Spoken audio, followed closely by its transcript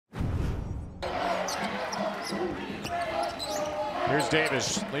Here's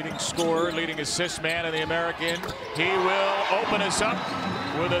Davis, leading scorer, leading assist man in the American. He will open us up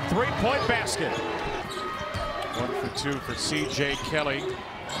with a three-point basket. 1 for 2 for C.J. Kelly.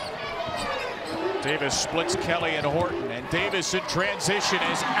 Davis splits Kelly and Horton, and Davis in transition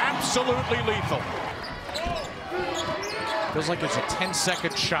is absolutely lethal. Feels like there's a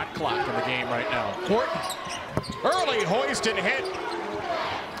 10-second shot clock in the game right now. Horton, early hoist and hit.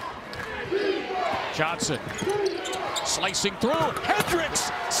 Johnson, slicing through. Kendric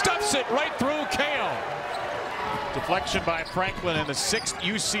stuffs it right through Kale. Deflection by Franklin and the 6th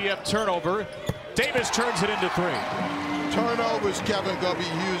UCF turnover. Davis turns it into 3. Turnovers Kevin gonna be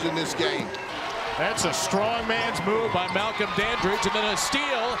used in this game. That's a strong man's move by Malcolm Dandridge, and then a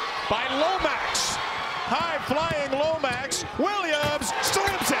steal by Lomax. High-flying Lomax. Williams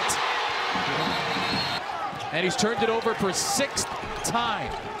slams it. And he's turned it over for 6th time.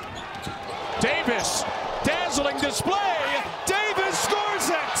 Davis, dazzling display. Davis scores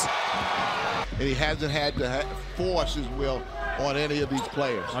it. And he hasn't had to force his will on any of these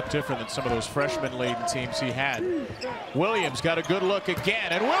players. Not different than some of those freshman-laden teams he had. Williams got a good look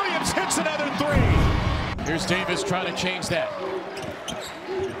again, and Williams hits another 3. Here's Davis trying to change that.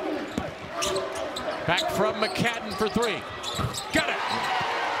 Back from McCadden for 3. Got it.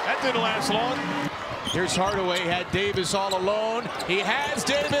 That didn't last long. Here's Hardaway, had Davis all alone. He has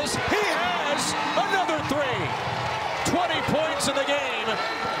Davis. He has another 3. 20 points in the game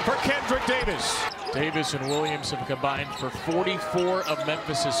for Kendric Davis. Davis and Williams have combined for 44 of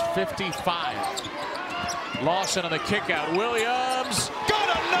Memphis's 55. Lawson on the kickout. Williams got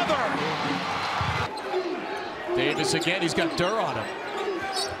another. Davis again. He's got Durr on him.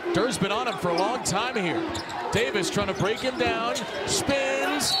 Durr's been on him for a long time here. Davis trying to break him down.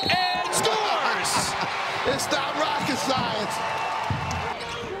 Spins and scores. It's not rocket science.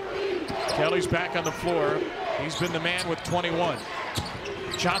 Kelly's back on the floor. He's been the man with 21.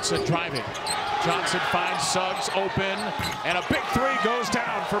 Johnson driving. Johnson finds Suggs open, and a big 3 goes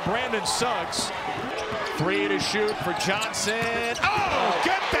down for Brandon Suggs. 3 to shoot for Johnson. Oh,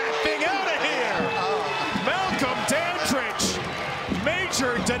 get that thing out of here! Malcolm Dandridge,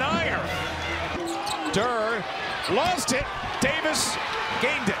 major denier. Durr lost it. Davis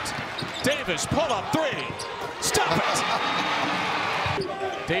gained it. Davis pull up 3. Stop it!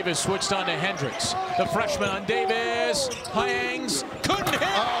 Davis switched on to Hendricks. The freshman on Davis. Hangs. Couldn't hit,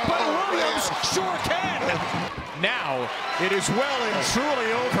 but Williams sure can. Now it is well and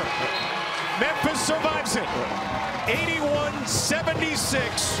truly over. Memphis survives it.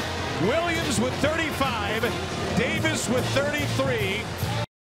 81-76. Williams with 35. Davis with 33.